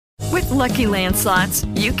Lucky Land Slots,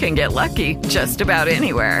 you can get lucky just about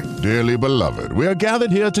anywhere. Dearly beloved, we are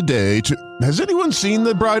gathered here today to... Has anyone seen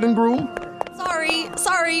the bride and groom?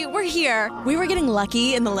 Sorry, we're here. We were getting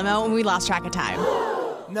lucky in the limo and we lost track of time.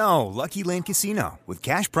 No, Lucky Land Casino, with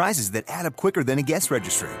cash prizes that add up quicker than a guest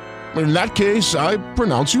registry. In that case, I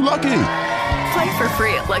pronounce you lucky. Play for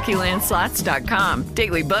free at LuckyLandSlots.com.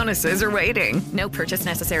 Daily bonuses are waiting. No purchase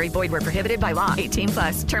necessary. Void where prohibited by law.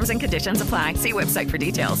 18+. Terms and conditions apply. See website for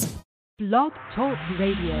details. Blog Talk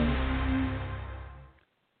Radio.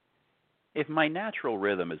 If my natural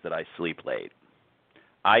rhythm is that I sleep late,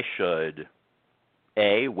 I should,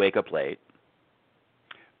 A, wake up late,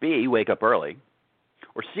 B, wake up early,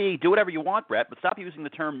 or C, do whatever you want, Brett, but stop using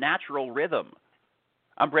the term natural rhythm.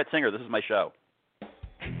 I'm Brett Singer. This is my show.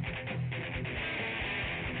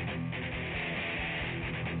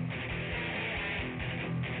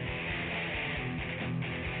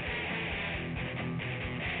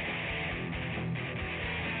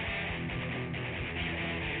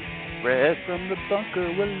 Brett from the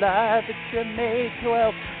bunker, we're live. It's your May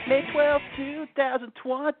 12th,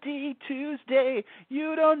 2020, Tuesday.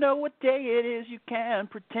 You don't know what day it is, you can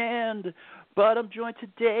pretend. But I'm joined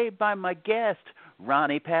today by my guest,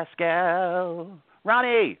 Ronny Pascale.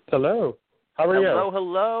 Ronny! Hello. How are you?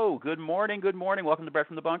 Hello. Good morning. Welcome to Brett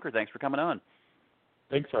from the Bunker. Thanks for coming on.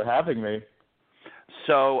 Thanks for having me.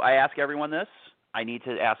 So I ask everyone this. I need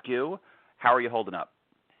to ask you, how are you holding up?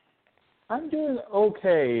 I'm doing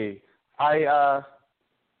okay. I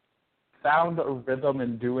found a rhythm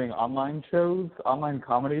in doing online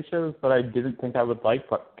comedy shows that I didn't think I would like,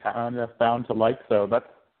 but kind of found to like. So that's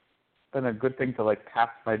been a good thing to pass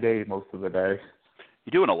my day most of the day.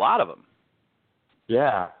 You're doing a lot of them.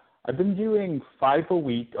 Yeah. I've been doing 5 a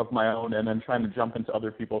week of my own and then trying to jump into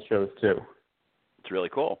other people's shows too. It's really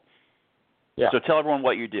cool. Yeah. So tell everyone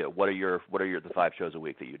what you do. What are the 5 shows a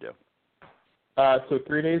week that you do? So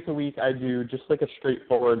 3 days a week I do just a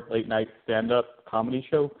straightforward late night stand-up comedy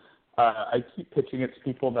show. I keep pitching it to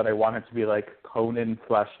people that I want it to be like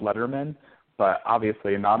Conan/Letterman, but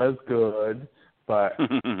obviously not as good. But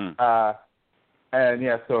and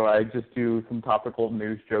yeah, so I just do some topical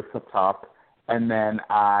news jokes up top, and then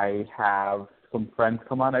I have some friends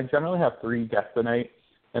come on. I generally have 3 guests a night,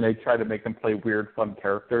 and I try to make them play weird, fun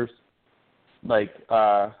characters. One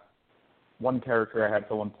character I had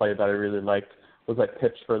someone play that I really liked was I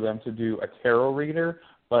pitched for them to do a tarot reader,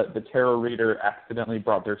 but the tarot reader accidentally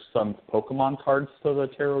brought their son's Pokemon cards to the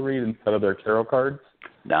tarot read instead of their tarot cards.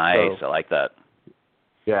 Nice, so, I like that.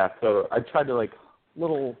 Yeah, so I tried to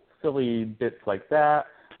little silly bits like that.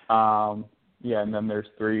 Yeah, and then there's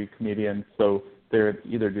 3 comedians, so they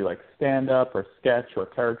either do stand-up or sketch or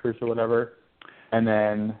characters or whatever. And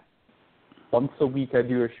then once a week I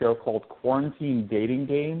do a show called Quarantine Dating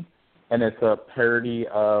Game, and it's a parody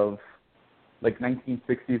of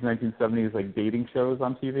 1960s, 1970s dating shows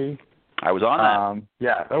on TV. I was on that.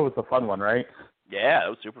 Yeah, that was a fun one, right? Yeah, that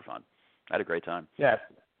was super fun. I had a great time. Yeah.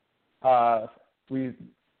 This week's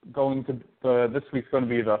going to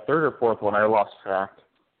be the 3rd or 4th one. I lost track.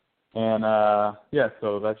 And yeah,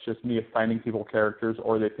 so that's just me assigning people characters,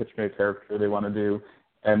 or they pitch me a character they want to do,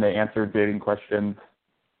 and they answer dating questions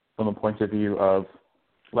from the point of view of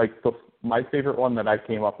my favorite one that I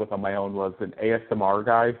came up with on my own was an ASMR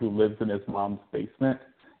guy who lives in his mom's basement,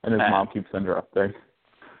 and his mom keeps interrupting.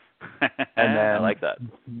 And then, I like that.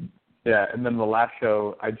 Yeah, and then the last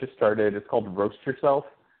show I just started, it's called Roast Yourself,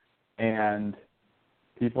 and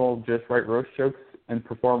people just write roast jokes and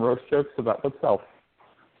perform roast jokes about themselves.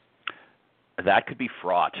 That could be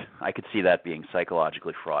fraught. I could see that being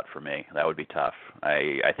psychologically fraught for me. That would be tough.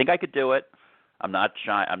 I think I could do it. I'm not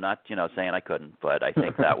shy. I'm not, saying I couldn't, but I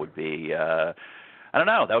think that would be, I don't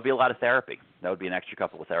know, that would be a lot of therapy. That would be an extra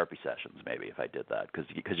couple of therapy sessions maybe if I did that,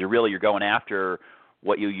 because you're going after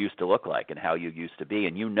what you used to look like and how you used to be,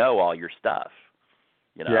 and all your stuff,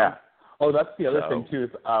 Yeah. Oh, that's the other thing too.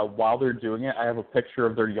 Is while they're doing it, I have a picture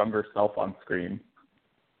of their younger self on screen.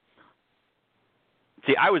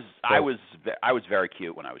 See, I was very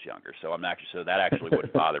cute when I was younger, so that actually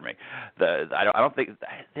wouldn't bother me. I don't think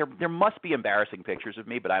there must be embarrassing pictures of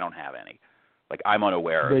me, but I don't have any. I'm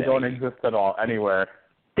unaware of They don't exist at all anywhere.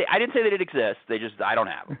 I didn't say that it exists. I don't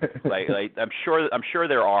have them. I'm sure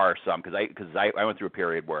there are some because I went through a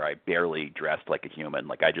period where I barely dressed like a human.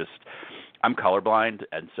 I'm colorblind,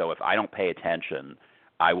 and so if I don't pay attention,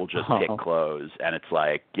 I will just pick clothes, and it's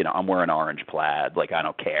I'm wearing orange plaid. I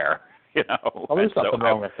don't care. Oh, there's nothing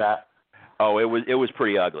wrong with that. Oh, it was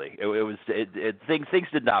pretty ugly. Things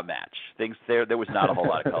did not match. There was not a whole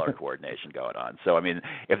lot of color coordination going on. So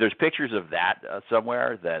if there's pictures of that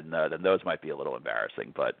somewhere, then those might be a little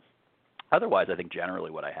embarrassing. But Otherwise, I think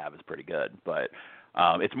generally what I have is pretty good. But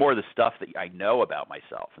it's more the stuff that I know about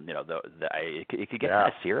myself, and it could get kind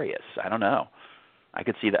of serious. I don't know. I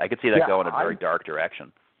could see that going in a very dark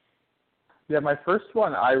direction. Yeah, my first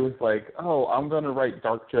one, I was like, oh, I'm going to write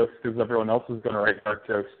dark jokes because everyone else is going to write dark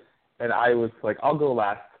jokes. And I was like, I'll go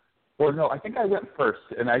last. Or no, I think I went first.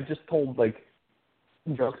 And I just told, like,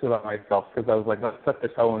 jokes about myself because I was like, let's set the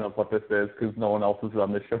tone of what this is because no one else is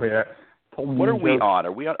on this show yet. What are we on?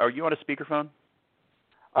 Are you on a speakerphone?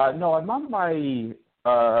 No, I'm on my,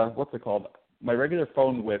 what's it called? My regular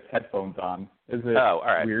phone with headphones on. Is it all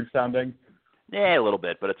right. Weird sounding? Yeah, a little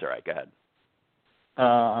bit, but it's all right. Go ahead.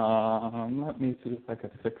 Let me see if I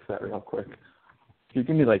can fix that real quick. If you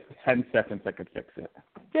give me like 10 seconds, I could fix it.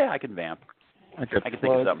 Yeah, I can vamp. I can think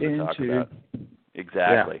of something to talk about.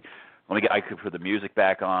 Exactly. Yeah. I could put the music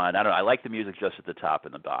back on. I don't know. I like the music just at the top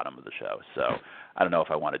and the bottom of the show, so I don't know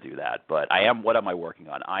if I want to do that. But what am I working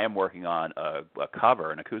on? I am working on a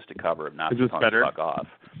cover, an acoustic cover of Not Is this Punk better? Fuck Off.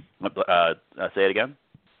 Say it again?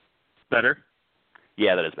 Better?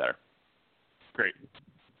 Yeah, that is better. Great.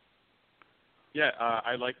 Yeah,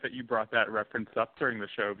 I like that you brought that reference up during the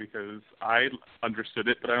show because I understood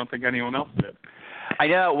it, but I don't think anyone else did. I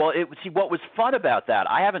know. Well, what was fun about that,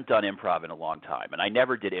 I haven't done improv in a long time, and I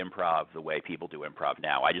never did improv the way people do improv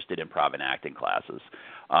now. I just did improv in acting classes.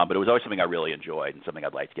 But it was always something I really enjoyed and something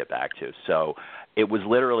I'd like to get back to. So it was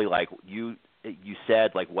literally like you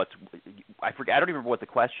said, like, I forget, I don't even remember what the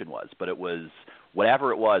question was, but it was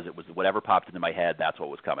whatever it was whatever popped into my head, that's what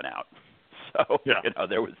was coming out. So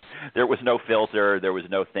there was no filter, there was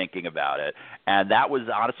no thinking about it, and that was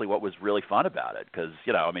honestly what was really fun about it. Because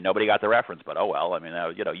nobody got the reference, but oh well.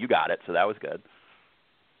 You got it, so that was good.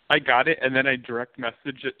 I got it, and then I direct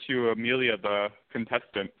messaged it to Amelia, the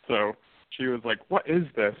contestant. So she was like, "What is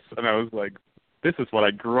this?" And I was like, "This is what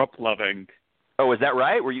I grew up loving." Oh, is that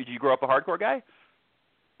right? Did you grow up a hardcore guy?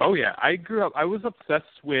 Oh yeah, I was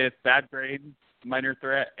obsessed with Bad Brains, Minor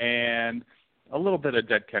Threat, and a little bit of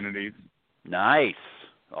Dead Kennedys. Nice.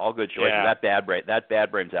 All good choices. Yeah. That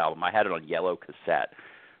Bad Brains album, I had it on yellow cassette,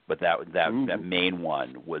 but that main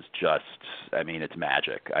one was just, it's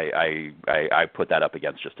magic. I put that up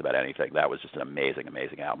against just about anything. That was just an amazing,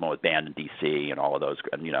 amazing album with Band in D.C. and all of those,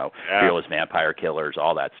 Fearless Vampire Killers,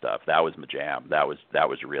 all that stuff. That was my jam. That was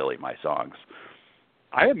really my songs.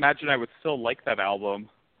 I imagine I would still like that album.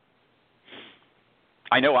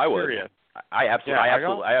 I know I would. Serious. I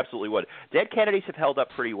absolutely would. Dead Kennedys have held up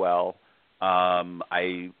pretty well. Bad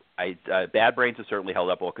Brains have certainly held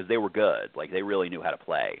up well because they were good. Like, they really knew how to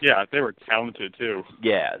play. Yeah, they were talented too.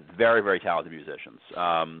 Yeah, very, very talented musicians,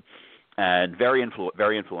 and very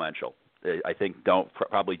influential. I think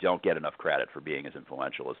probably don't get enough credit for being as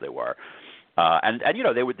influential as they were. And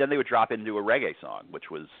they would drop into a reggae song, which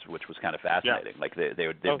was kind of fascinating. Yeah. Like they'd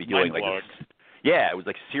be doing like this. Yeah, it was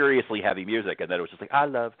like seriously heavy music, and then it was just like I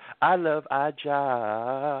love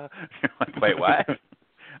Aja. Like, wait, what?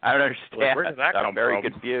 I don't understand. Like, where did that come I'm very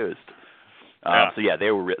from? confused. Yeah. So yeah, they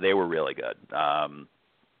were really good. I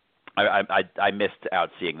missed out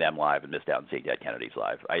seeing them live and missed out on seeing Dead Kennedys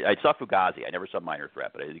live. I saw Fugazi. I never saw Minor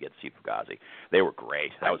Threat, but I did get to see Fugazi. They were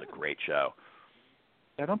great. That was a great show.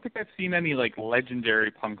 I don't think I've seen any like legendary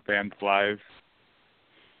punk bands live.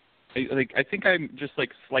 I think I'm just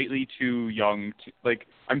like slightly too young.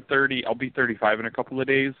 I'm 30. I'll be 35 in a couple of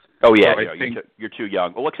days. Oh yeah, so you're too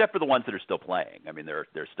young. Well, except for the ones that are still playing.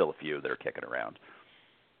 There's still a few that are kicking around.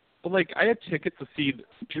 Well, I had tickets to see. Do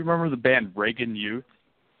you remember the band Reagan Youth?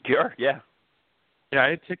 Sure. Yeah. Yeah,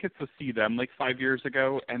 I had tickets to see them 5 years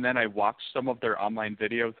ago, and then I watched some of their online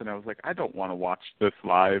videos, and I was like, I don't want to watch this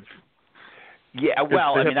live. Yeah,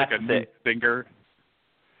 well, that's a new singer.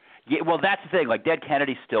 Yeah, well, that's the thing. Like, Dead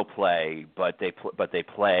Kennedys still play, but they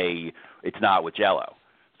play. It's not with Jello,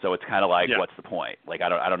 so it's kind of like, what's the point? Like, I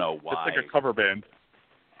don't know why. It's like a cover band.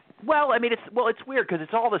 Well, it's weird because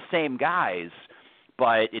it's all the same guys,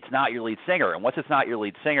 but it's not your lead singer. And once it's not your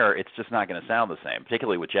lead singer, it's just not going to sound the same.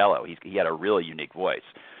 Particularly with Jello, he had a really unique voice.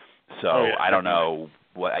 So I don't know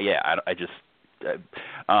what. Yeah,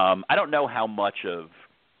 I don't know how much of.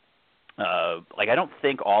 I don't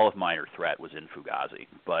think all of Minor Threat was in Fugazi,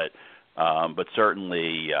 but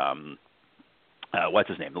certainly, what's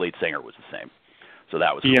his name? The lead singer was the same, so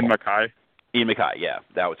that was Ian cool. MacKay. Ian MacKay, yeah,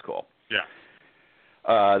 that was cool. Yeah,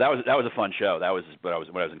 that was a fun show. That was when I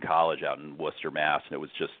was in college out in Worcester, Mass, and it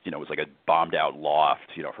was just it was like a bombed out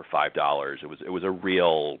loft, for $5. It was a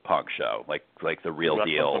real punk show, like the real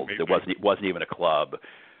deal. It wasn't even a club.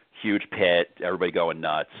 Huge pit, everybody going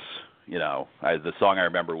nuts. The song I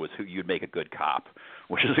remember was "You'd Make a Good Cop,"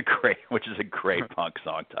 which is a great punk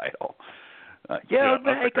song title. You'd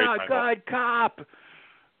make a good cop.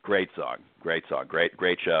 Great song, great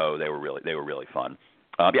show. They were really fun.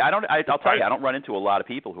 I'll tell you, I don't run into a lot of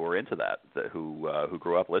people who are into that who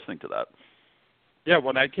grew up listening to that. Yeah,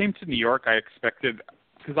 when I came to New York, I expected,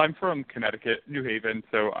 because I'm from Connecticut, New Haven,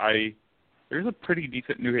 so there's a pretty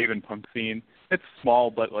decent New Haven punk scene. It's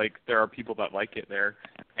small, but like there are people that like it there,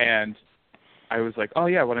 and I was like, oh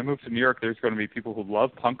yeah, when I move to New York, there's going to be people who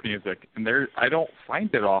love punk music, and I don't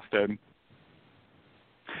find it often.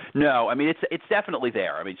 No, I mean it's definitely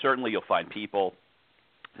there. I mean certainly you'll find people.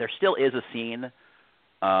 There still is a scene.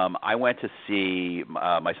 I went to see.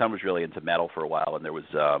 My son was really into metal for a while, and there was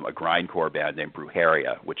a grindcore band named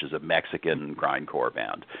Brujeria, which is a Mexican grindcore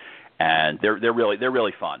band, and they're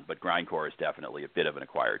really fun. But grindcore is definitely a bit of an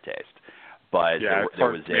acquired taste. But yeah,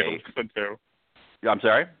 there was to listen to. I'm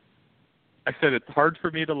sorry. I said it's hard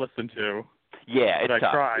for me to listen to. Yeah, it's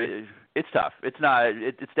tough. Try. It's tough. It's not.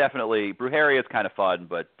 It's definitely Brujeria is kind of fun,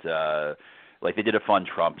 but like they did a fun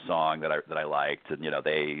Trump song that I liked, and you know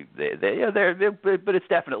but it's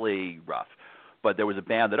definitely rough. But there was a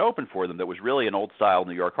band that opened for them that was really an old style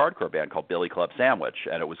New York hardcore band called Billy Club Sandwich,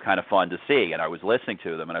 and it was kind of fun to see. And I was listening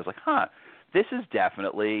to them, and I was like, this is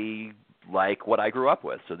definitely like what I grew up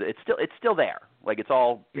with. So it's still there. Like it's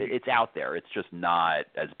out there. It's just not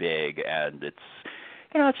as big, and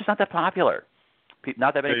it's just not that popular.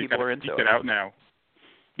 Not that many people are into it. Out now.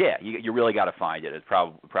 Yeah, you really got to find it. It's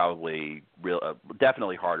probably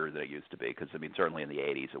definitely harder than it used to be because I mean certainly in the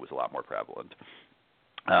 80s it was a lot more prevalent.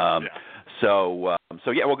 So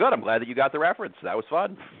yeah, well good. I'm glad that you got the reference. That was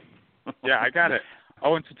fun. Yeah, I got it.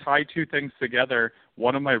 Oh, and to tie two things together,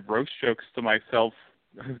 one of my roast jokes to myself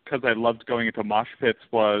because I loved going into mosh pits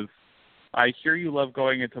was, I hear you love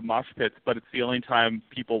going into mosh pits, but it's the only time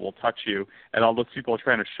people will touch you, and all those people are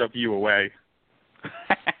trying to shove you away.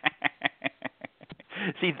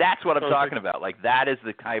 See, that's what I'm talking about. Like that is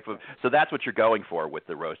the type of – so that's what you're going for with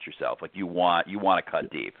the roast yourself. Like you want to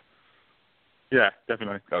cut deep. Yeah,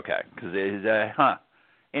 definitely. Okay, because it is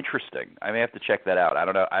interesting. I may have to check that out. I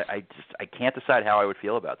don't know. I can't decide how I would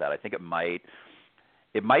feel about that. I think it might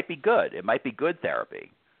be good. It might be good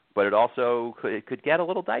therapy, but it also could get a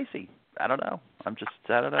little dicey. I don't know. I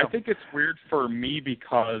don't know. I think it's weird for me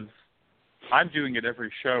because I'm doing it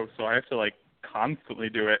every show, so I have to like constantly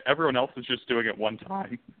do it. Everyone else is just doing it one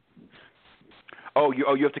time. Oh, you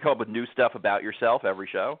have to come up with new stuff about yourself every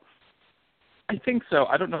show? I think so.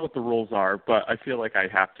 I don't know what the rules are, but I feel like I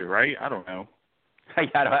have to, right? I don't know.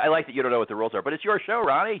 I like that you don't know what the rules are, but it's your show,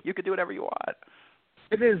 Ronnie. You can do whatever you want.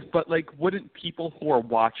 It is, but like, wouldn't people who are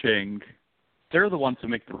watching, they're the ones who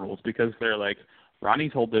make the rules because they're like, Ronnie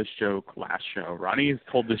told this joke last show. Ronnie's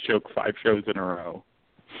told this joke 5 shows in a row.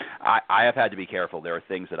 I have had to be careful. There are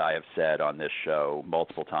things that I have said on this show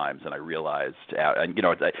multiple times, and I realized, and you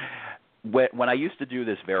know, when I used to do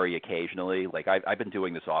this very occasionally, like I've been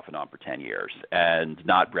doing this off and on for 10 years, and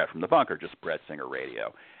not Brett from the Bunker, just Brett Singer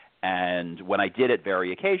Radio. And when I did it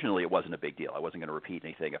very occasionally, it wasn't a big deal. I wasn't going to repeat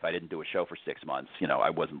anything. If I didn't do a show for 6 months, I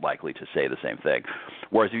wasn't likely to say the same thing.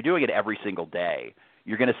 Whereas if you're doing it every single day,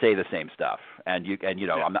 you're going to say the same stuff. And I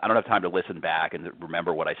don't have time to listen back and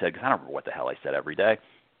remember what I said because I don't remember what the hell I said every day.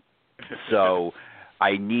 So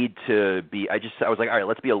I need to be. I was like, all right,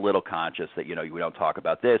 let's be a little conscious that we don't talk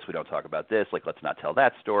about this, we don't talk about this. Like, let's not tell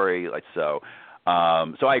that story. Like so.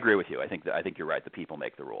 So I agree with you. I think you're right. The people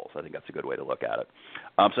make the rules. I think that's a good way to look at it.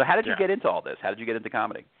 So how did you get into all this? How did you get into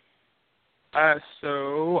comedy?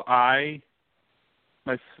 So my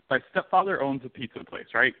stepfather owns a pizza place,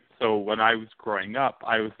 right? So when I was growing up,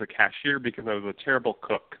 I was the cashier because I was a terrible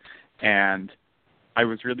cook, and I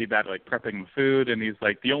was really bad at prepping the food. And he's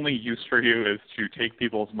like, the only use for you is to take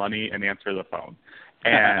people's money and answer the phone.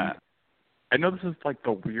 And I know this is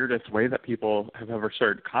the weirdest way that people have ever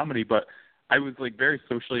started comedy, but I was very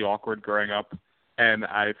socially awkward growing up, and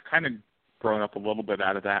I've kind of grown up a little bit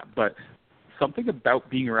out of that. But something about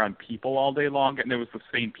being around people all day long, and it was the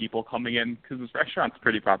same people coming in, because this restaurant's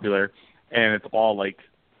pretty popular, and it's all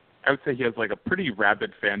I would say he has a pretty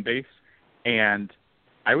rabid fan base, and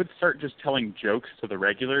I would start just telling jokes to the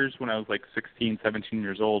regulars when I was 16, 17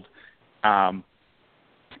 years old. And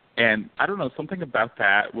I don't know, something about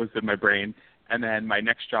that was in my brain. And then my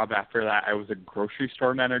next job after that, I was a grocery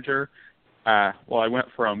store manager. I went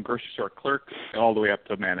from grocery store clerk all the way up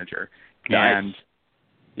to manager. Nice.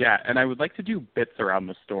 And I would like to do bits around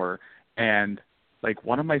the store. And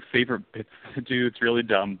one of my favorite bits to do, it's really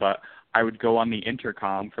dumb, but I would go on the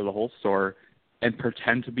intercom for the whole store and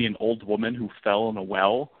pretend to be an old woman who fell in a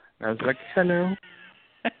well. And I was like, "Hello,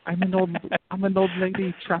 I'm an old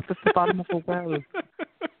lady trapped at the bottom of a well."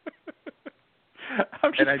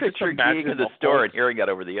 I'm just picturing being in the store and hearing that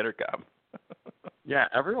over the intercom. Yeah,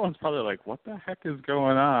 everyone's probably like, what the heck is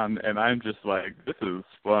going on? And I'm just like, this is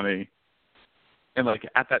funny. And, like,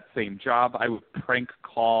 at that same job, I would prank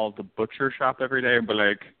call the butcher shop every day and be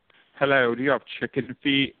like, hello, do you have chicken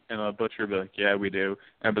feet? And the butcher would be like, yeah, we do.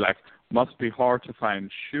 And I'd be like, must be hard to find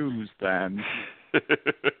shoes then. Did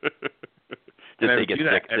they get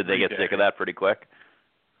sick of that pretty quick?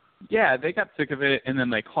 Yeah, they got sick of it, and then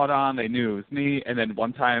they caught on. They knew it was me. And then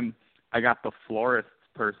one time I got the florist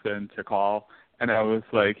person to call, and I was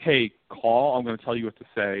like, hey, call. I'm going to tell you what to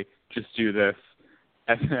say. Just do this.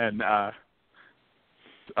 And then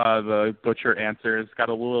the butcher answers, got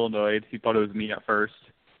a little annoyed. He thought it was me at first,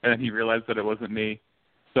 and then he realized that it wasn't me.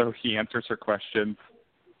 So he answers her questions.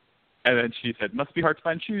 And then she said, must be hard to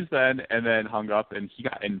find shoes then, and then hung up, and he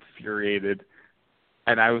got infuriated.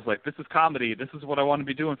 And I was like, this is comedy. This is what I want to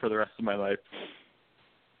be doing for the rest of my life.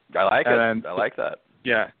 I like it. I like that.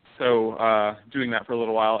 Yeah. So doing that for a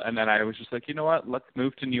little while, and then I was just like, you know what? Let's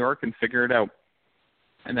move to New York and figure it out.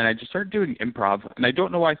 And then I just started doing improv. And I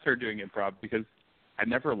don't know why I started doing improv, because I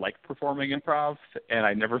never liked performing improv, and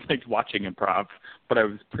I never liked watching improv, but I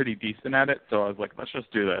was pretty decent at it. So I was like, let's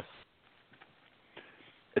just do this.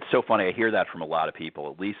 It's so funny. I hear that from a lot of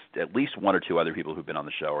people. At least one or two other people who've been on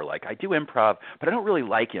the show are like, I do improv, but I don't really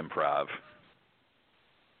like improv.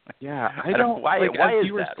 Yeah, I don't. Why? Like, why is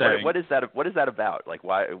you were that? saying, What is that? What is that about? Like,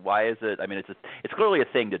 why is it? I mean, it's clearly a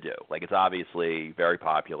thing to do. Like, it's obviously very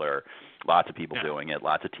popular. Lots of people doing it.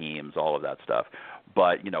 Lots of teams. All of that stuff.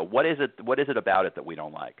 But what is it? What is it about it that we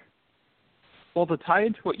don't like? Well, to tie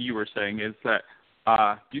into what you were saying is that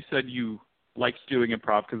you said you liked doing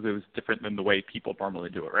improv because it was different than the way people normally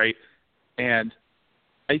do it, right? And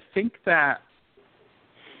I think that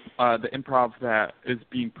the improv that is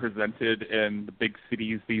being presented in the big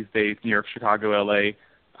cities these days, New York, Chicago, LA,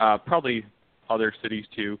 probably other cities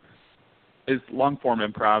too, is long-form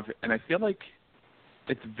improv. And I feel like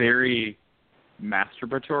it's very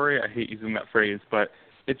masturbatory. I hate using that phrase, but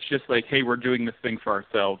it's just like, hey, we're doing this thing for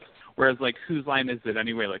ourselves. Whereas, like, whose line is it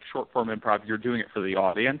anyway? Like, short-form improv, you're doing it for the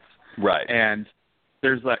audience. Right. And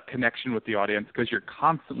there's that connection with the audience because you're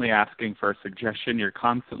constantly asking for a suggestion. You're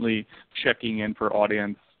constantly checking in for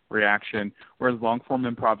audience reaction, whereas long-form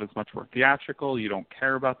improv is much more theatrical. You don't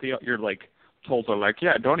care about you're, like, told to, like,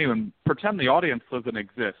 yeah, don't even pretend the audience doesn't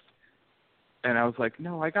exist. And I was like,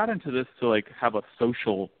 no, I got into this to, like, have the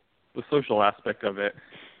social aspect of it.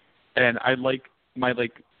 And I like, my,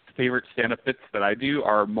 like, favorite stand-up bits that I do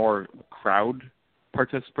are more crowd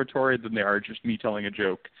participatory than they are just me telling a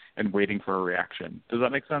joke and waiting for a reaction. Does that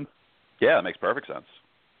make sense? Yeah, it makes perfect sense.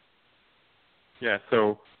 Yeah,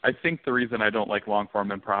 so I think the reason I don't like long-form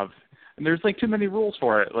improv, and there's, like, too many rules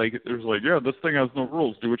for it. Like, there's, like, yeah, this thing has no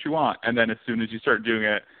rules. Do what you want. And then as soon as you start doing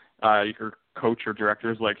it, your coach or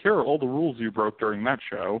director is like, here are all the rules you broke during that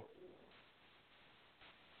show.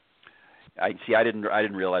 I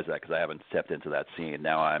didn't realize that because I haven't stepped into that scene.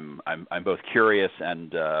 Now I'm both curious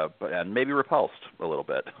and maybe repulsed a little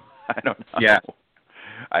bit. I don't know. Yeah.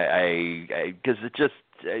 Because it just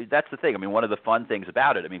that's the thing. I mean, one of the fun things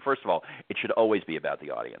about it. I mean, first of all, it should always be about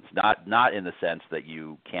the audience. Not in the sense that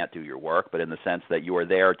you can't do your work, but in the sense that you are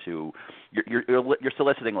there to you're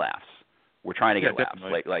soliciting laughs. We're trying to get laughs.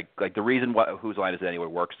 Like the reason Whose Line Is It Anyway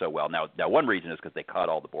works so well. Now one reason is because they cut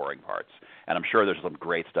all the boring parts, and I'm sure there's some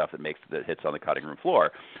great stuff that hits on the cutting room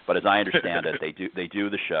floor. But as I understand it, they do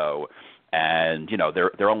the show, and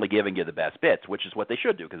they're only giving you the best bits, which is what they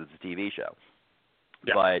should do because it's a TV show.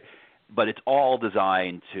 Yeah. But it's all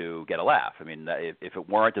designed to get a laugh. I mean, if it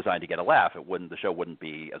weren't designed to get a laugh, the show wouldn't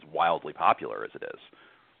be as wildly popular as it is.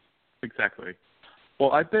 Exactly.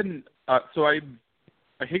 Well, I've been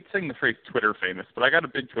I hate saying the phrase Twitter famous, but I got a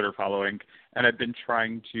big Twitter following, and I've been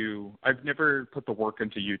I've never put the work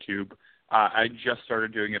into YouTube. I just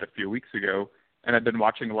started doing it a few weeks ago, and I've been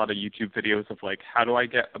watching a lot of YouTube videos of, like, how do I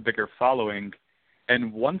get a bigger following?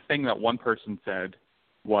 And one thing that one person said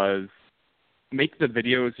was, make the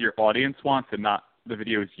videos your audience wants and not the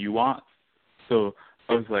videos you want. So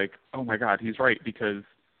I was like, oh my God, he's right, because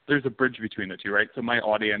there's a bridge between the two, right? So my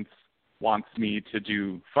audience wants me to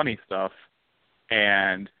do funny stuff,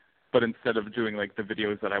 but instead of doing, like, the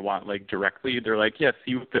videos that I want, like, directly, they're like, yeah,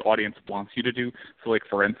 see what the audience wants you to do. So, like,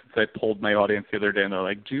 for instance, I polled my audience the other day, and they're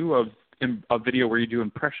like, do a video where you do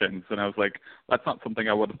impressions. And I was like, that's not something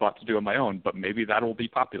I would have thought to do on my own, but maybe that will be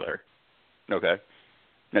popular. Okay.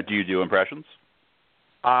 Now, do you do impressions?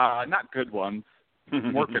 Not good ones.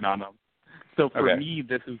 I'm working on them. So for me,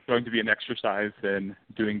 this is going to be an exercise in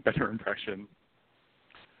doing better impressions.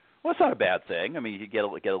 Well, it's not a bad thing. I mean, you get a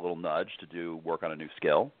little nudge to work on a new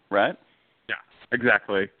skill, right? Yeah,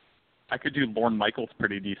 exactly. I could do Lorne Michaels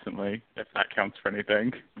pretty decently, if that counts for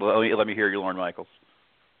anything. Well, let me hear your Lorne Michaels.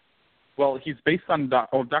 Well, he's based on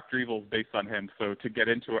Dr. Evil's based on him. So to get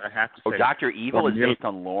into it, I have to say. Oh, Dr. Evil is based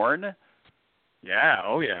on Lorne? Yeah.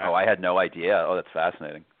 Oh, yeah. Oh, I had no idea. Oh, that's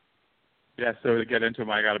fascinating. Yeah. So to get into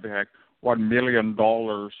him, I got to be like, $1 million.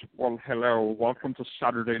 Well, hello. Welcome to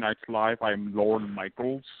Saturday Night Live. I'm Lorne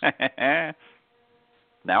Michaels.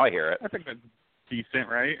 Now I hear it. I think that's decent,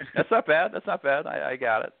 right? That's not bad. That's not bad. I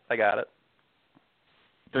got it.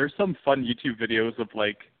 There's some fun YouTube videos of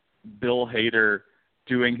like Bill Hader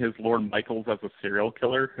doing his Lorne Michaels as a serial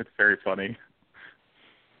killer. It's very funny.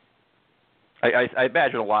 I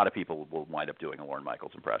imagine a lot of people will wind up doing a Lorne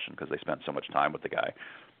Michaels impression because they spend so much time with the guy.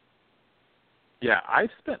 Yeah, I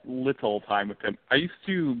spent little time with him. I used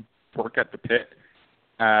to work at the Pit,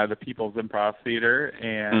 the People's Improv Theater,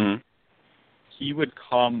 and he would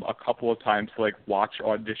come a couple of times to like watch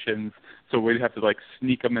auditions. So we'd have to like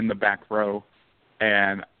sneak him in the back row.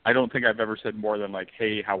 And I don't think I've ever said more than like,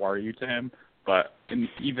 "Hey, how are you?" to him. But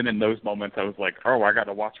even in those moments, I was like, "Oh, I got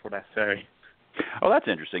to watch what I say." Oh, that's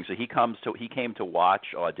interesting. So he came to watch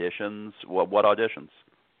auditions. What auditions?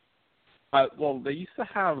 Well, they used to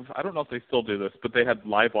have, I don't know if they still do this, but they had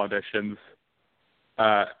live auditions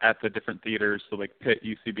at the different theaters, so like Pitt,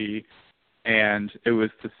 UCB, and it was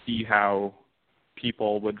to see how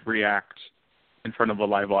people would react in front of a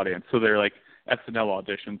live audience. So they're like SNL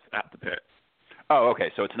auditions at the Pit. Oh, okay.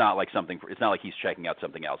 So it's not like it's not like he's checking out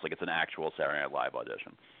something else. Like it's an actual Saturday Night Live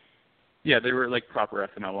audition. Yeah, they were like proper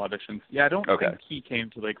SNL auditions. Yeah, I don't think he came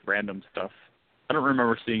to like random stuff. I don't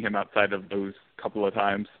remember seeing him outside of those couple of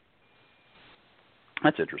times.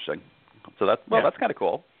 That's interesting. So that's kind of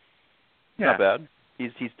cool. Yeah. Not bad.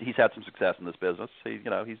 He's had some success in this business. He's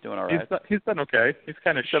doing all right. He's done okay. He's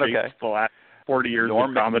kind of shaped the last 40 years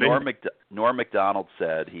of comedy. Norm Macdonald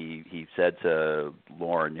said he said to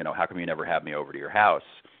Lorne, how come you never have me over to your house?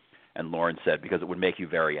 And Lorne said, because it would make you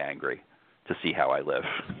very angry to see how I live.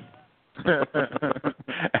 And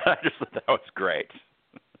I just thought that was great.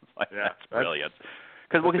 That's brilliant.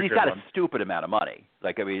 Because he's got a stupid amount of money.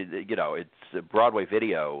 Like, I mean, it's Broadway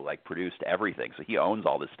Video produced everything, so he owns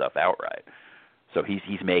all this stuff outright. So he's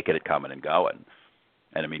making it coming and going.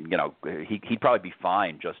 And I mean, he'd probably be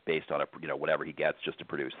fine just based on whatever he gets just to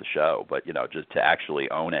produce the show. But just to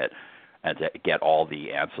actually own it and to get all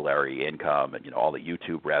the ancillary income and all the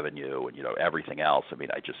YouTube revenue and everything else. I mean,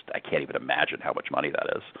 I can't even imagine how much money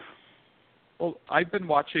that is. Well, I've been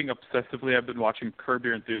watching obsessively. I've been watching Curb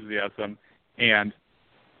Your Enthusiasm, and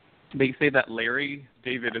they say that Larry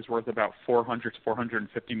David is worth about $400 to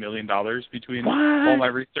 $450 million between all my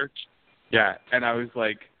research. Yeah, and I was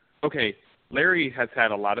like, okay, Larry has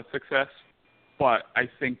had a lot of success, but I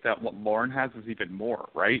think that what Lorne has is even more,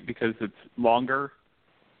 right? Because it's longer.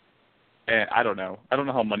 And I don't know. I don't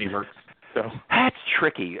know how money works. So that's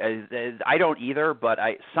tricky. I don't either, but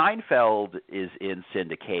Seinfeld is in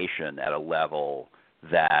syndication at a level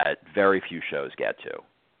that very few shows get to.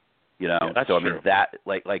 Yeah, that's so true. I mean that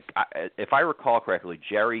if I recall correctly,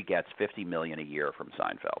 Jerry gets $50 million a year from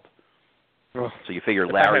Seinfeld. Ugh. So you figure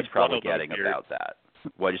Larry's probably getting about that.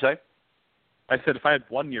 What'd you say? I said if I had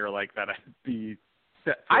 1 year like that, I'd be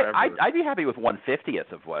set forever. I'd be happy with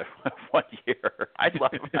 1/50th of 1 year. I'd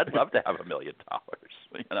love to have $1 million.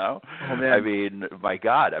 Oh, man. I mean, my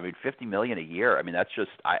God. I mean, $50 million a year. I mean, that's just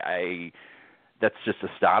that's just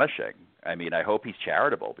astonishing. I mean, I hope he's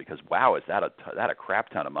charitable because wow, is that a crap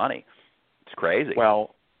ton of money? It's crazy.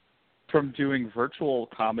 Well, from doing virtual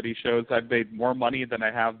comedy shows, I've made more money than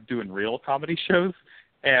I have doing real comedy shows.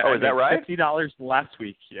 And is that right? $50 last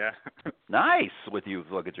week, yeah. Nice. Look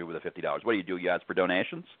at you with the $50. What do? You ask for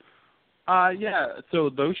donations? Yeah.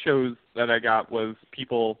 So those shows that I got was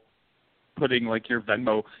people putting like your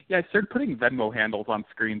Venmo. Yeah, I started putting Venmo handles on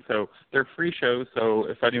screen, so they're free shows. So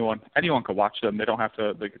if anyone can watch them, they don't have to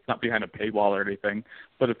it's not behind a paywall or anything.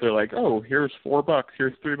 But if they're like, oh, here's $4,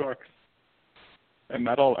 here's $3, and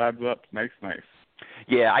that all adds up, nice.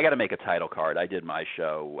 Yeah, I got to make a title card. I did my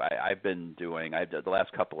show. I've been doing. The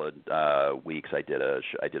last couple of weeks. I did a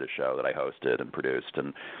show that I hosted and produced,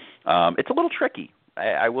 and it's a little tricky.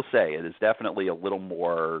 I will say it is definitely a little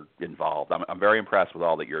more involved. I'm very impressed with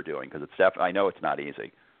all that you're doing because I know it's not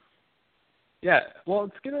easy. Yeah, well,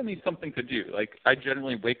 it's giving me something to do. Like I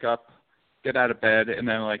generally wake up, get out of bed, and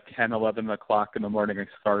then 10, 11 o'clock in the morning I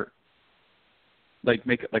start. Make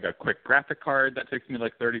it a quick graphic card that takes me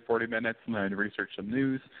 30, 40 minutes, and then I research some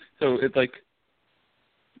news. So it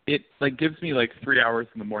gives me 3 hours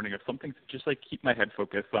in the morning of something to just keep my head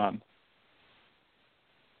focused on.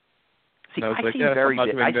 See, I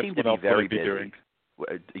seem to be very busy. Doing?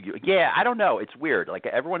 Yeah, I don't know. It's weird.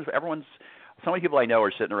 Everyone's many people I know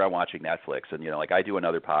are sitting around watching Netflix, and like I do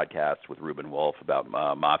another podcast with Ruben Wolf about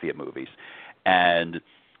mafia movies, and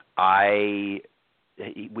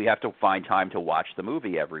we have to find time to watch the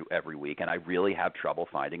movie every week, and I really have trouble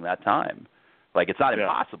finding that time. Like, it's not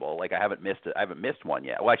impossible. Like, I haven't missed one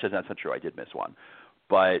yet. Well, actually, that's not true. I did miss one,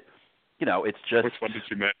 but it's just. Which one did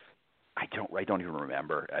you miss? I don't even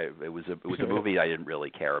remember. It was a movie I didn't really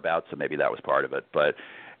care about, so maybe that was part of it. But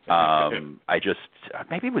I just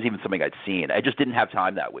maybe it was even something I'd seen. I just didn't have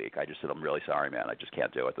time that week. I just said, I'm really sorry, man. I just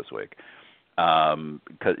can't do it this week.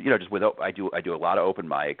 Because just I do a lot of open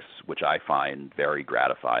mics, which I find very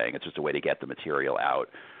gratifying. It's just a way to get the material out.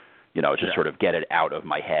 Just sort of get it out of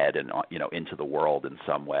my head and into the world in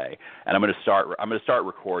some way. And I'm going to start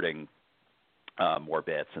recording more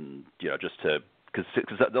bits, and just to because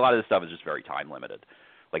a lot of this stuff is just very time limited.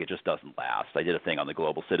 Like, it just doesn't last. I did a thing on the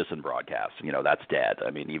Global Citizen broadcast, and that's dead.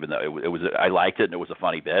 I mean, even though it was I liked it and it was a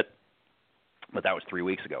funny bit, but that was 3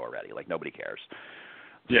 weeks ago already. Like, nobody cares.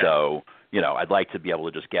 Yeah. So I'd like to be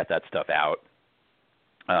able to just get that stuff out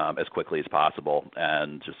as quickly as possible,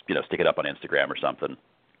 and just stick it up on Instagram or something.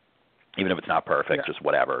 Even if it's not perfect, just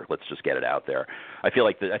whatever. Let's just get it out there. I feel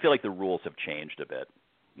like the rules have changed a bit.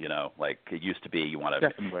 Like, it used to be you want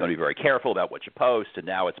to be very careful about what you post, and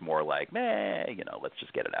now it's more like, let's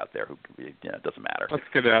just get it out there. It doesn't matter. Let's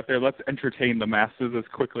get it out there. Let's entertain the masses as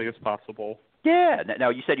quickly as possible. Yeah. Now,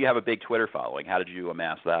 you said you have a big Twitter following. How did you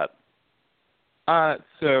amass that?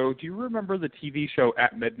 So do you remember the TV show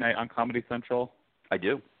At Midnight on Comedy Central? I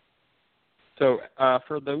do. So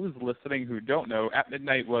for those listening who don't know, At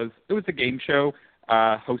Midnight was a game show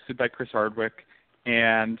hosted by Chris Hardwick,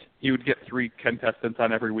 and he would get 3 contestants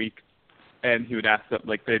on every week, and he would ask them,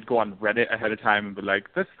 like, they'd go on Reddit ahead of time and be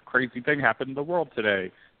like, this crazy thing happened in the world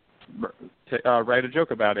today. Write a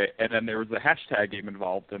joke about it. And then there was a hashtag game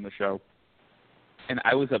involved in the show. And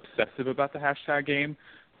I was obsessive about the hashtag game,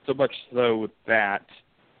 so much so that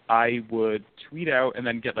I would tweet out and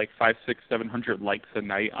then get like 500, 600, 700 likes a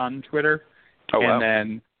night on Twitter. Oh, wow. And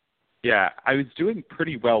then, I was doing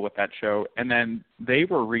pretty well with that show. And then they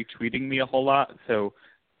were retweeting me a whole lot, so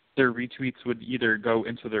their retweets would either go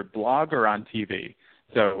into their blog or on TV.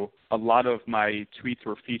 So a lot of my tweets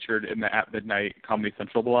were featured in the At Midnight Comedy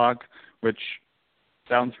Central blog, which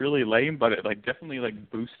sounds really lame, but it definitely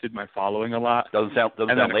boosted my following a lot. Doesn't sound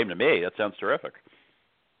lame to me. That sounds terrific.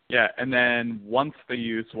 Yeah, and then once they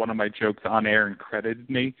used one of my jokes on air and credited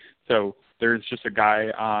me, so there's just a guy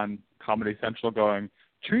on Comedy Central going,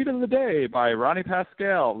 "Tweet of the day by Ronny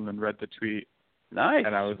Pascale," and then read the tweet. Nice.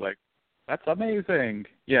 And I was like, that's amazing.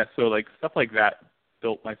 Yeah, so stuff like that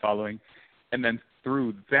built my following. And then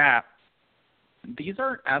through that, these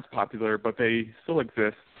aren't as popular, but they still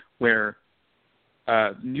exist, where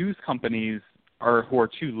news companies who are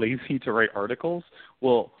too lazy to write articles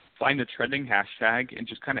will find a trending hashtag and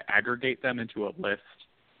just kind of aggregate them into a list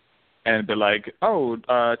and be like,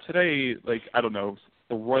 today, I don't know,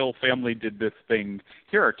 the royal family did this thing.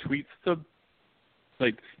 Here are tweets to,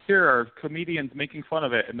 here are comedians making fun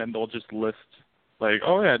of it, and then they'll just list,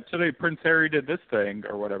 today Prince Harry did this thing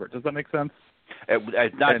or whatever. Does that make sense?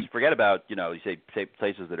 Forget about, you say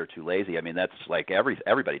places that are too lazy. I mean, that's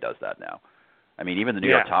everybody does that now. I mean, even the New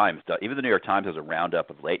York Times. Even the New York Times has a roundup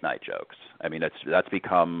of late night jokes. I mean, that's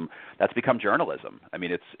become journalism. I mean,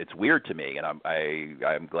 it's weird to me, and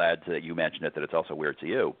I'm glad that you mentioned it, that it's also weird to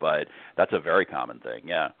you. But that's a very common thing.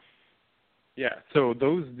 Yeah. Yeah. So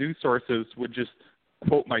those news sources would just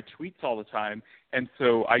quote my tweets all the time, and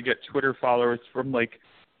so I get Twitter followers from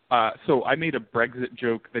so I made a Brexit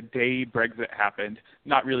joke the day Brexit happened,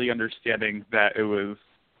 not really understanding that it was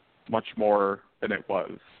much more than it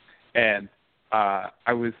was, and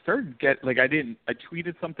I was starting to get I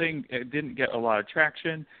tweeted something, it didn't get a lot of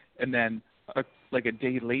traction, and then a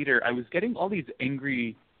day later I was getting all these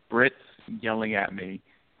angry Brits yelling at me,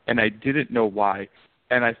 and I didn't know why.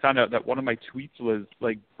 And I found out that one of my tweets was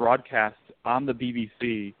broadcast on the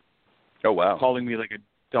BBC. Oh wow! Calling me a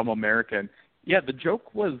dumb American. Yeah, the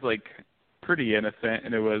joke was pretty innocent,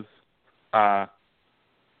 and it was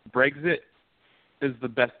Brexit is the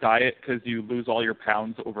best diet because you lose all your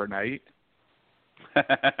pounds overnight.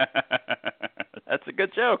 That's a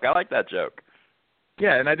good joke. I like that joke.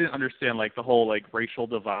 Yeah, and I didn't understand the whole racial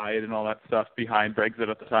divide and all that stuff behind Brexit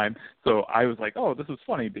at the time. So I was like, oh, this is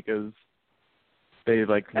funny because they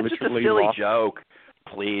That's literally just a silly lost. joke.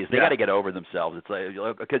 Please, they got to get over themselves. It's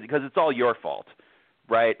because it's all your fault,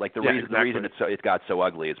 right? The reason it got so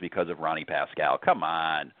ugly is because of Ronny Pascale. Come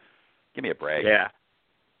on, give me a break. Yeah,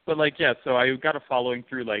 but so I got a following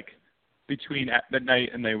through between At Midnight,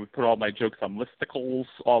 and they would put all my jokes on listicles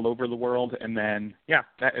all over the world, and then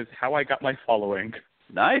that is how I got my following.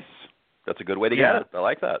 Nice. That's a good way to get it. I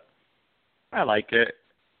like that. I like it.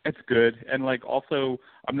 It's good. And, like, also,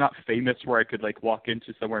 I'm not famous where I could, like, walk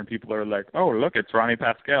into somewhere and people are like, oh, look, it's Ronny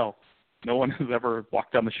Pascale. No one has ever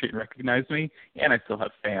walked down the street and recognized me, and I still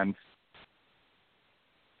have fans.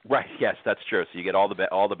 Right. Yes, that's true. So you get all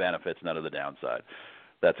the benefits, none of the downside.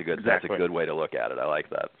 That's a good way to look at it. I like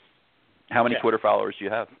that. How many Twitter followers do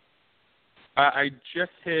you have? I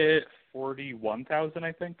just hit 41,000,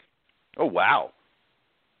 I think. Oh, wow.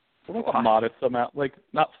 So like a modest amount, like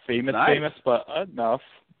not famous, but enough.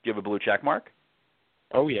 Do you have a blue check mark?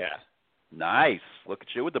 Oh, yeah. Nice. Look at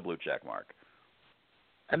you with the blue check mark.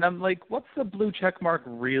 And I'm like, what's the blue check mark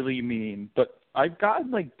really mean? But I've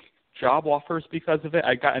gotten, like, job offers because of it.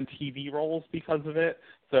 I've gotten TV roles because of it.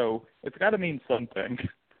 So it's got to mean something.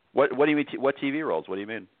 What do you mean? What TV roles? What do you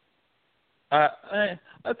mean?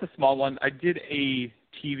 That's a small one. I did a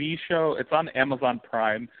TV show. It's on Amazon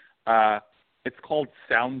Prime. It's called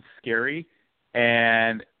Sound Scary,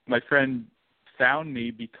 and my friend found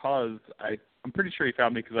me because I'm pretty sure he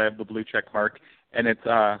found me because I have the blue check mark, and it's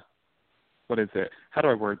what is it? How do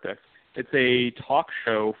I word this? It's a talk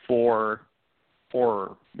show for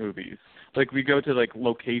horror movies. Like, we go to, like,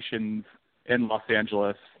 locations in Los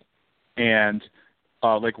Angeles and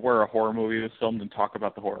like where a horror movie was filmed and talk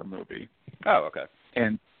about the horror movie. Oh, okay.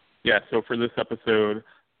 And yeah, so for this episode,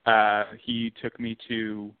 he took me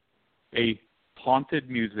to a haunted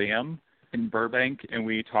museum in Burbank, and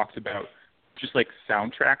we talked about just, like,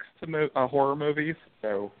 soundtracks to horror movies.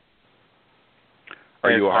 So,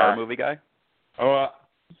 are you a horror movie guy?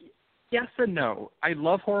 Yes and no. I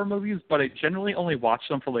love horror movies, but I generally only watch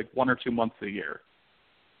them for, like, 1 or 2 months a year.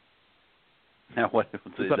 Now, what is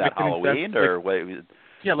that Halloween or what?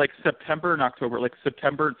 Yeah, like September and October. Like,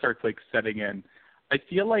 September it starts, like, setting in. I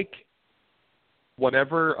feel like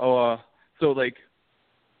whatever. So, like,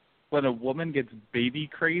 when a woman gets baby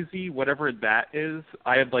crazy, whatever that is,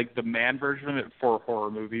 I have, like, the man version of it for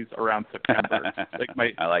horror movies around September.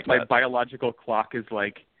 Like, my biological clock is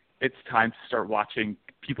like, it's time to start watching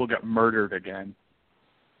people get murdered again.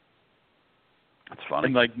 That's funny.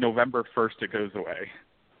 And, like, November 1st, it goes away.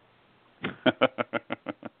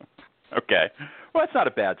 Okay. Well, it's not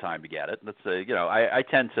a bad time to get it. That's I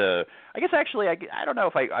tend to. I guess actually, I don't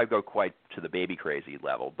know if I go quite to the baby crazy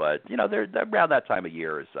level, but they're around that time of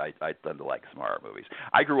year. I tend to like some horror movies.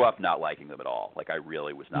 I grew up not liking them at all. Like, I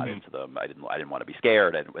really was not into them. I didn't want to be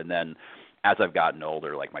scared, and then as I've gotten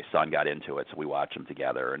older, like, my son got into it, so we watch them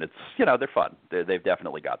together, and it's they're fun. They've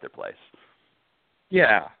definitely got their place.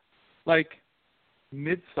 Yeah, like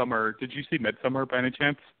Midsummer. Did you see Midsummer by any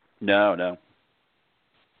chance? No.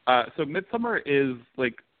 So Midsummer is,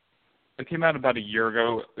 like, it came out about a year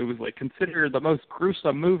ago. It was, like, considered the most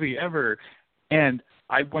gruesome movie ever. And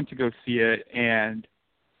I went to go see it and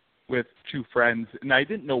with 2 friends, and I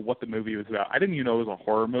didn't know what the movie was about. I didn't even know it was a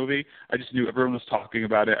horror movie. I just knew everyone was talking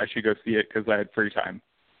about it. I should go see it because I had free time.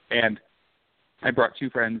 And I brought 2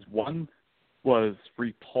 friends. One was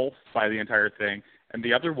repulsed by the entire thing, and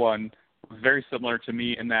the other one was very similar to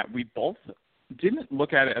me in that we both didn't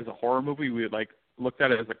look at it as a horror movie. We, like, looked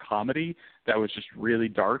at it as a comedy that was just really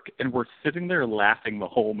dark, and we're sitting there laughing the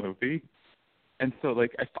whole movie. And so,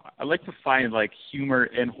 like, I like to find, like, humor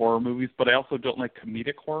in horror movies, but I also don't like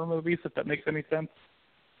comedic horror movies, if that makes any sense.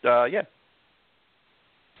 Yeah.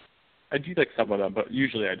 I do like some of them, but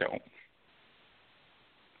usually I don't.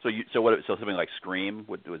 So something like Scream,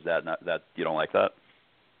 was that not that you don't like that?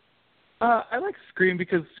 I like Scream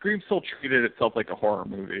because Scream still treated itself like a horror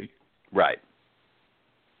movie. Right.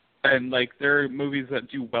 And, like, there are movies that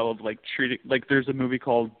do well of, like, treating, like, there's a movie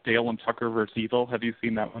called Dale and Tucker vs. Evil. Have you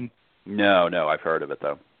seen that one? No, I've heard of it,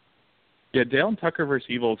 though. Yeah, Dale and Tucker vs.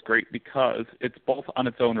 Evil is great because it's both on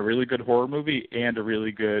its own a really good horror movie and a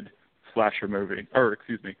really good slasher movie. Or,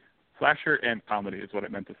 excuse me, slasher and comedy is what I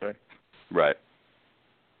meant to say. Right.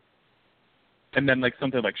 And then, like,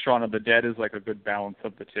 something like Shaun of the Dead is, like, a good balance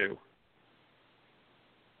of the two.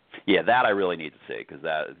 Yeah, that I really need to see because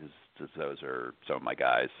those are some of my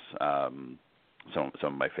guys. Some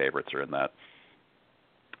of my favorites are in that.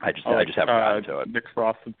 I just haven't gotten to it. Nick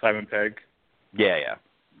Frost and Simon Pegg. Yeah,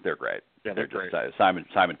 they're great. Yeah, they're great. Simon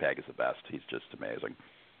Pegg is the best. He's just amazing.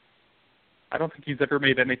 I don't think he's ever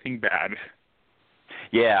made anything bad.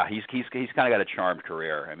 Yeah, he's kind of got a charmed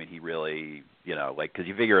career. I mean, he really, like, because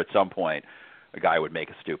you figure at some point a guy would make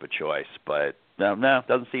a stupid choice, but no,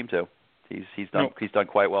 doesn't seem to. He's done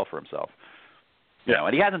quite well for himself. Yeah,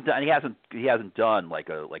 and he hasn't done like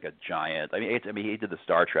a giant. I mean, he did the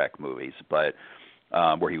Star Trek movies, but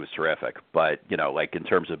where he was terrific. But like in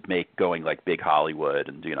terms of going like big Hollywood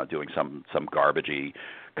and doing some garbagey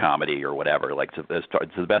comedy or whatever. Like to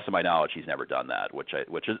the best of my knowledge, he's never done that, which I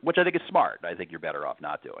think is smart. I think you're better off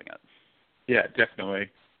not doing it. Yeah, definitely.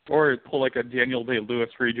 Or pull like a Daniel Day-Lewis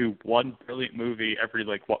where you do one brilliant movie every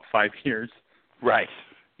 5 years. Right.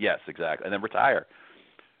 Yes, exactly. And then retire.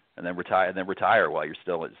 And then retire while you're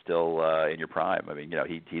still in your prime. I mean,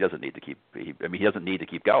 he doesn't need to keep. He doesn't need to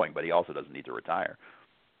keep going, but he also doesn't need to retire.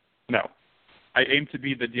 No, I aim to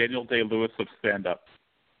be the Daniel Day-Lewis of stand-up.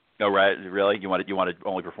 Oh, right. Really? You want to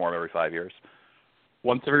only perform every 5 years?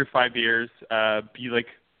 Once every 5 years,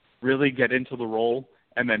 really get into the role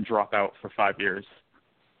and then drop out for 5 years.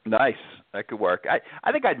 Nice. That could work.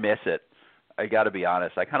 I think I'd miss it. I got to be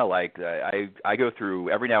honest. I kind of like I go through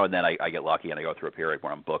every now and then. I get lucky and I go through a period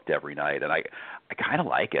where I'm booked every night, and I kind of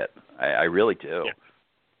like it. I really do. Yeah.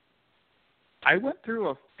 I went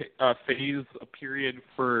through a period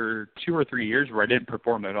for 2 or 3 years where I didn't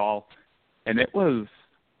perform at all, and it was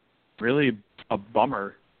really a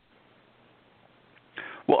bummer.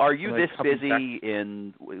 Well, are you this busy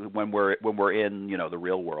when we're in the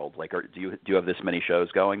real world? Like, do you have this many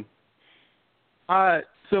shows going?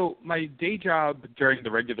 So my day job during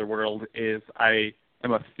the regular world is I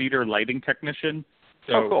am a theater lighting technician.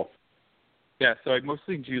 So, oh, cool. Yeah, so I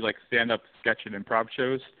mostly do stand-up, sketch, and improv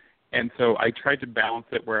shows, and so I tried to balance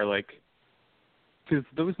it where because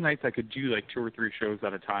those nights I could do 2 or 3 shows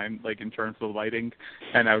at a time, in terms of lighting,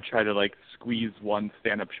 and I would try to squeeze one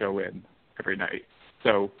stand-up show in every night.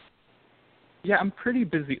 So, yeah, I'm pretty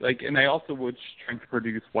busy. And I also was trying to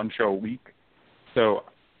produce one show a week. So,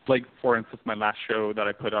 for instance, my last show that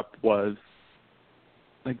I put up was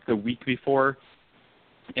the week before,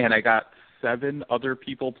 and I got 7 other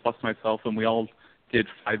people plus myself, and we all did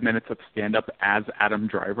 5 minutes of stand-up as Adam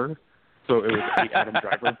Driver. So it was 8 Adam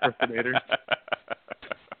Driver impersonators.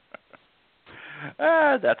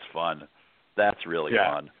 That's fun. That's really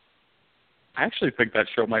fun. I actually think that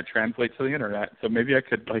show might translate to the internet, so maybe I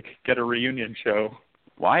could get a reunion show.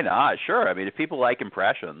 Why not? Sure. I mean, if people like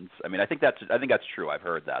impressions, I think that's true. I've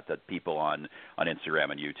heard that people on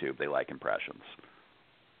Instagram and YouTube, they like impressions.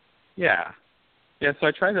 Yeah. Yeah, so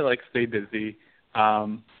I try to stay busy.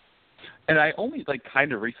 And I only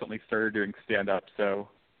kind of recently started doing stand up, so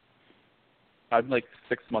I'm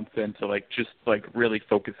 6 months into just really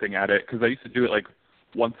focusing at it, because I used to do it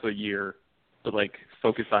once a year to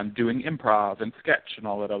focus on doing improv and sketch and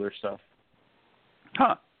all that other stuff.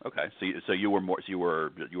 Huh. Okay. So you were more into you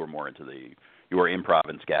were improv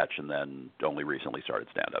and sketch, and then only recently started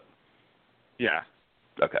stand up. Yeah.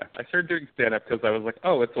 Okay. I started doing stand up because I was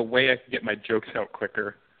it's a way I can get my jokes out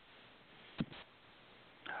quicker.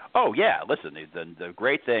 Oh yeah, listen. The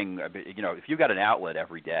great thing, if you've got an outlet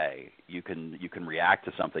every day, you can react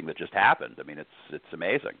to something that just happened. I mean, it's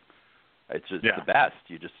amazing. It's just the best.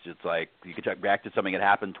 You could react to something that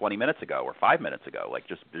happened 20 minutes ago or 5 minutes ago.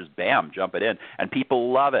 Just bam, jump it in, and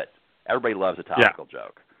people love it. Everybody loves a topical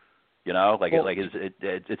joke.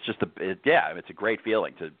 It's just it's a great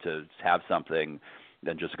feeling to have something,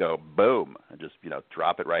 then just go boom and just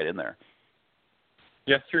drop it right in there.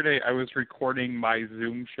 Yesterday I was recording my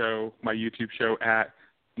Zoom show, my YouTube show at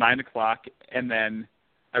 9:00, and then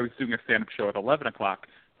I was doing a stand-up show at 11:00.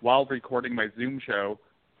 While recording my Zoom show,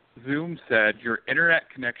 Zoom said, "Your internet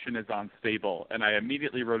connection is unstable," and I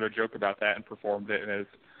immediately wrote a joke about that and performed it.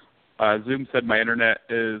 And Zoom said my internet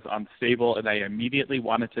is unstable, and I immediately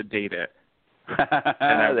wanted to date it.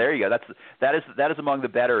 There you go. That is among the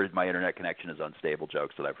better "my internet connection is unstable"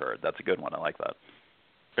 jokes that I've heard. That's a good one. I like that.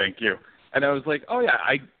 Thank you. And I was like, oh yeah,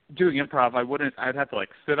 doing improv, I'd have to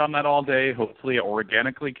sit on that all day. Hopefully it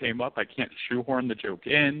organically came up. I can't shoehorn the joke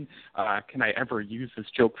in. Can I ever use this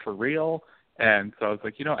joke for real? And so I was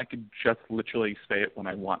like, I could just literally say it when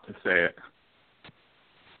I want to say it.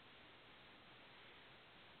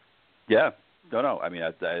 Yeah. No. I mean,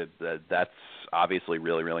 that's obviously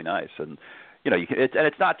really, really nice. And,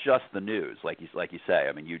 it's not just the news, like you say.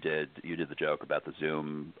 I mean, you did the joke about the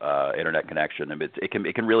Zoom internet connection. I mean,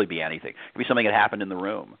 it can really be anything. It can be something that happened in the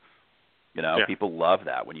room. People love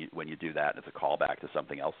that when you do that, and it's a callback to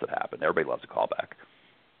something else that happened. Everybody loves a callback.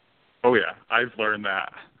 Oh yeah, I've learned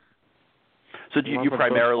that. So do you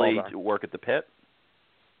primarily work at the Pit?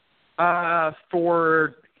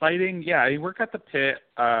 For lighting, yeah, I work at the Pit.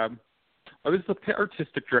 I was the Pit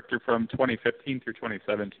artistic director from 2015 through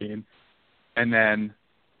 2017, and then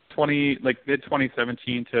mid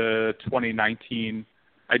 2017 to 2019,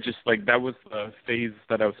 I just that was the phase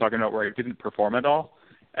that I was talking about where I didn't perform at all,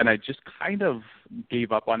 and I just kind of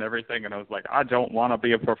gave up on everything, and I was like, I don't want to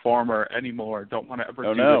be a performer anymore. Don't want to ever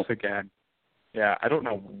do this again. Yeah, I don't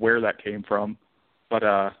know where that came from, but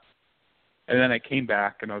And then I came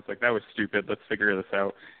back, and I was like, that was stupid. Let's figure this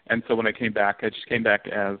out. And so when I came back, I just came back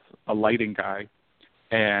as a lighting guy.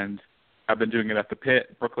 And I've been doing it at the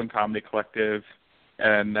Pit, Brooklyn Comedy Collective,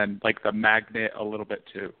 and then, like, the Magnet a little bit,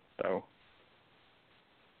 too. So.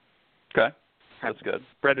 Okay. That's good.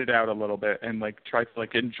 Spread it out a little bit and, like, try to,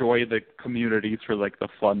 like, enjoy the communities for, like, the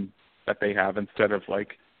fun that they have instead of,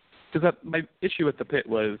 like, because my issue with the Pit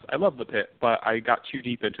was I love the Pit, but I got too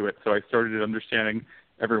deep into it, so I started understanding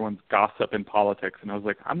everyone's gossip and politics, and I was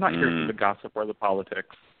like, I'm not here for the gossip or the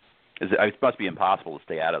politics. It must be impossible to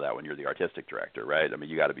stay out of that when you're the artistic director, right? I mean,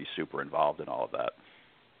 you got to be super involved in all of that.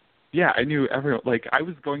 Yeah, I knew everyone. Like, I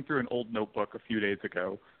was going through an old notebook a few days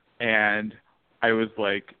ago, and I was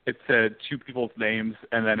like, it said two people's names,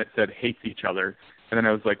 and then it said hates each other. And then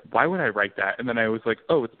I was like, why would I write that? And then I was like,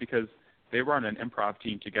 oh, it's because they were on an improv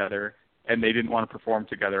team together, and they didn't want to perform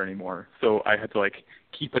together anymore. So I had to, like,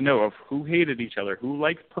 keep a note of who hated each other, who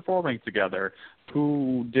liked performing together,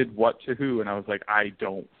 who did what to who. And I was like, I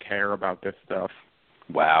don't care about this stuff.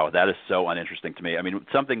 Wow, that is so uninteresting to me. I mean,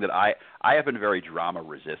 something that I have been very drama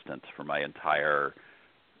resistant for my entire,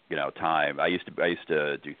 time. I used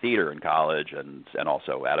to do theater in college and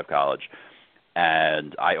also out of college,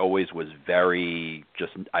 and I always was very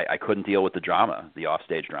I couldn't deal with the drama, the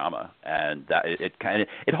offstage drama, and that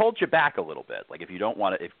it holds you back a little bit. Like if you don't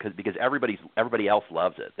want to, because everybody else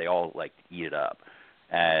loves it, they all like eat it up.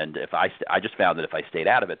 And I just found that if I stayed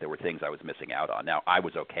out of it, there were things I was missing out on. Now, I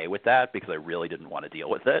was okay with that because I really didn't want to deal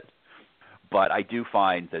with it. But I do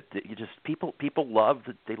find that people love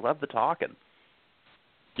the talking.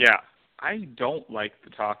 Yeah, I don't like the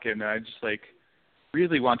talking. I just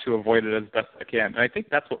really want to avoid it as best I can. And I think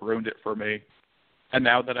that's what ruined it for me. And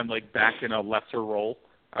now that I'm back in a lesser role,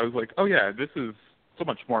 I was like, oh yeah, this is so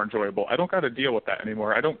much more enjoyable. I don't got to deal with that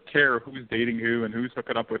anymore. I don't care who's dating who and who's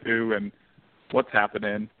hooking up with who and what's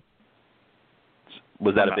happening.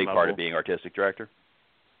 Was that a big part of being artistic director?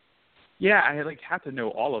 Yeah, I had to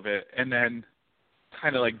know all of it, and then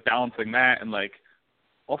kind of balancing that and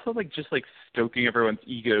also just stoking everyone's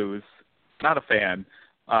egos. Not a fan.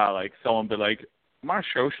 Someone be like, my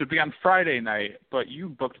show should be on Friday night, but you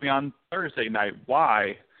booked me on Thursday night.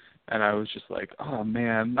 Why? And I was just like, oh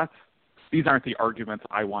man, these aren't the arguments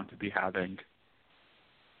I want to be having.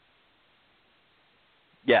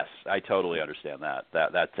 Yes, I totally understand that.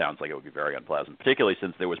 That sounds like it would be very unpleasant, particularly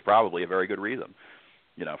since there was probably a very good reason,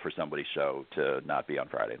 for somebody's show to not be on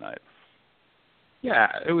Friday night. Yeah,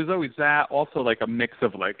 it was always that. Also, a mix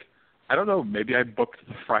of I don't know, maybe I booked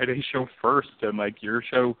the Friday show first, and your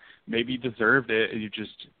show maybe deserved it, and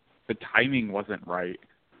the timing wasn't right,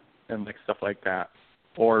 and stuff like that.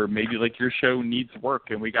 Or maybe your show needs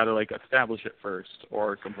work, and we got to establish it first,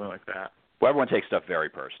 or something like that. Well, everyone takes stuff very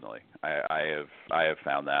personally. I have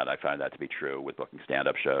found that. I find that to be true with booking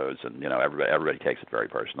stand-up shows, and everybody takes it very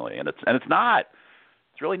personally, and it's not.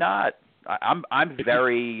 It's really not. I'm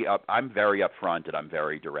very upfront, and I'm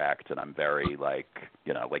very direct, and I'm very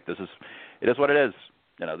this is it is what it is.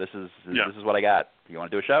 This is what I got. You want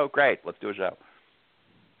to do a show? Great, let's do a show.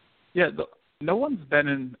 Yeah, no one's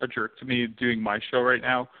been a jerk to me doing my show right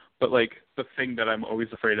now, but the thing that I'm always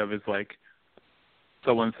afraid of is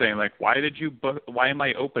someone saying why did you book? Why am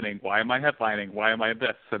I opening? Why am I headlining? Why am I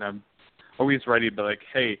this? And I'm always ready to be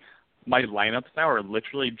hey, my lineups now are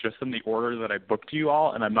literally just in the order that I booked you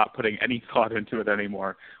all, and I'm not putting any thought into it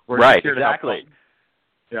anymore. We're right, exactly.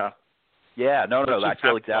 Yeah. Yeah, no, I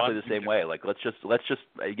feel exactly the same way. Let's just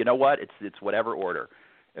you know what? It's whatever order.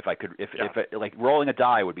 If rolling a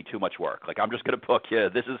die would be too much work. I'm just going to book you.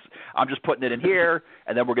 I'm just putting it in here,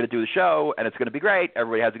 and then we're going to do the show, and it's going to be great.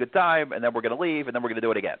 Everybody has a good time, and then we're going to leave, and then we're going to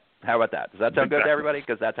do it again. How about that? Does that sound good to everybody?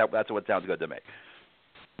 Because that's what sounds good to me.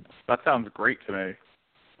 That sounds great to me.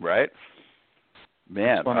 Right?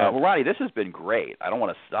 Man, well, Ronny, this has been great. I don't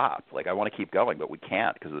want to stop. I want to keep going, but we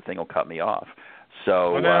can't because the thing will cut me off.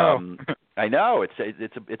 So no. I know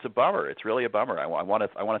it's a bummer. It's really a bummer. I want a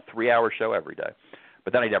 3-hour show every day.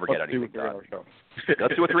 But then I never get anything done.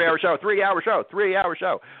 Let's do a 3-hour show. 3-hour show. 3-hour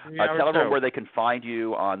show. Tell everyone where they can find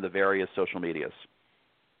you on the various social medias.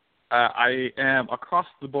 I am across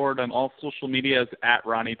the board on all social medias at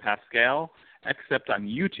Ronny Pascale, except on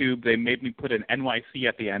YouTube. They made me put an NYC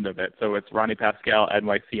at the end of it, so it's Ronny Pascale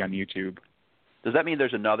NYC on YouTube. Does that mean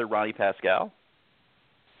there's another Ronny Pascale?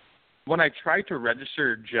 When I tried to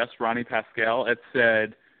register just Ronny Pascale, it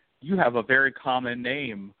said, you have a very common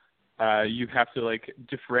name. You have to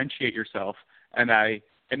differentiate yourself. And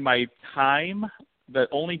in my time, the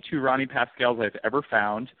only 2 Ronny Pascales I've ever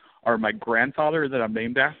found are my grandfather that I'm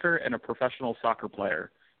named after and a professional soccer player.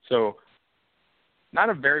 So not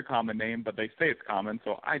a very common name, but they say it's common,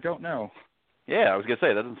 so I don't know. Yeah, I was going to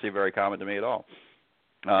say, that doesn't seem very common to me at all.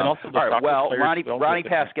 And also all right, well, Ronny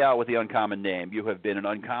get Pascale with the uncommon name, you have been an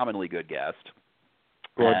uncommonly good guest.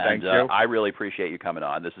 Good, thank you. I really appreciate you coming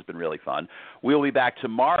on. This has been really fun. We'll be back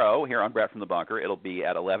tomorrow here on Brett from the Bunker. It'll be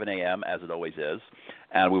at 11 a.m., as it always is,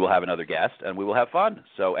 and we will have another guest, and we will have fun.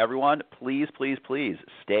 So, everyone, please, please, please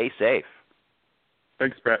stay safe.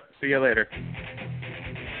 Thanks, Brett. See you later.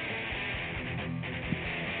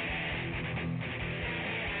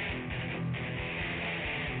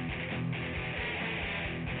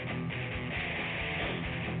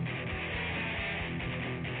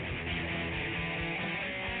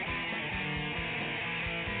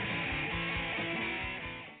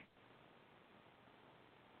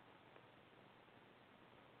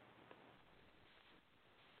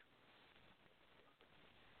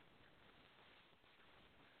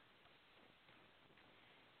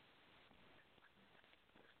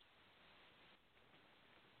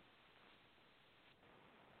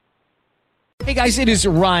 Hey guys, it is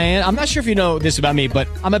Ryan. I'm not sure if you know this about me, but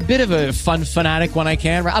I'm a bit of a fun fanatic when I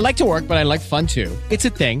can. I like to work, but I like fun too. It's a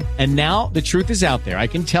thing. And now the truth is out there. I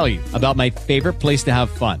can tell you about my favorite place to have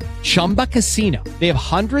fun. Chumba Casino. They have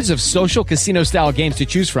hundreds of social casino style games to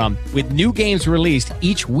choose from with new games released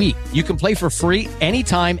each week. You can play for free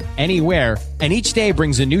anytime, anywhere. And each day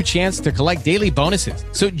brings a new chance to collect daily bonuses.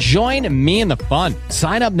 So join me in the fun.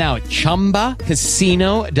 Sign up now at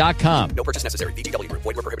ChumbaCasino.com. No purchase necessary. VGW Group.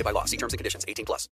 Void where prohibited by law. See terms and conditions. 18+.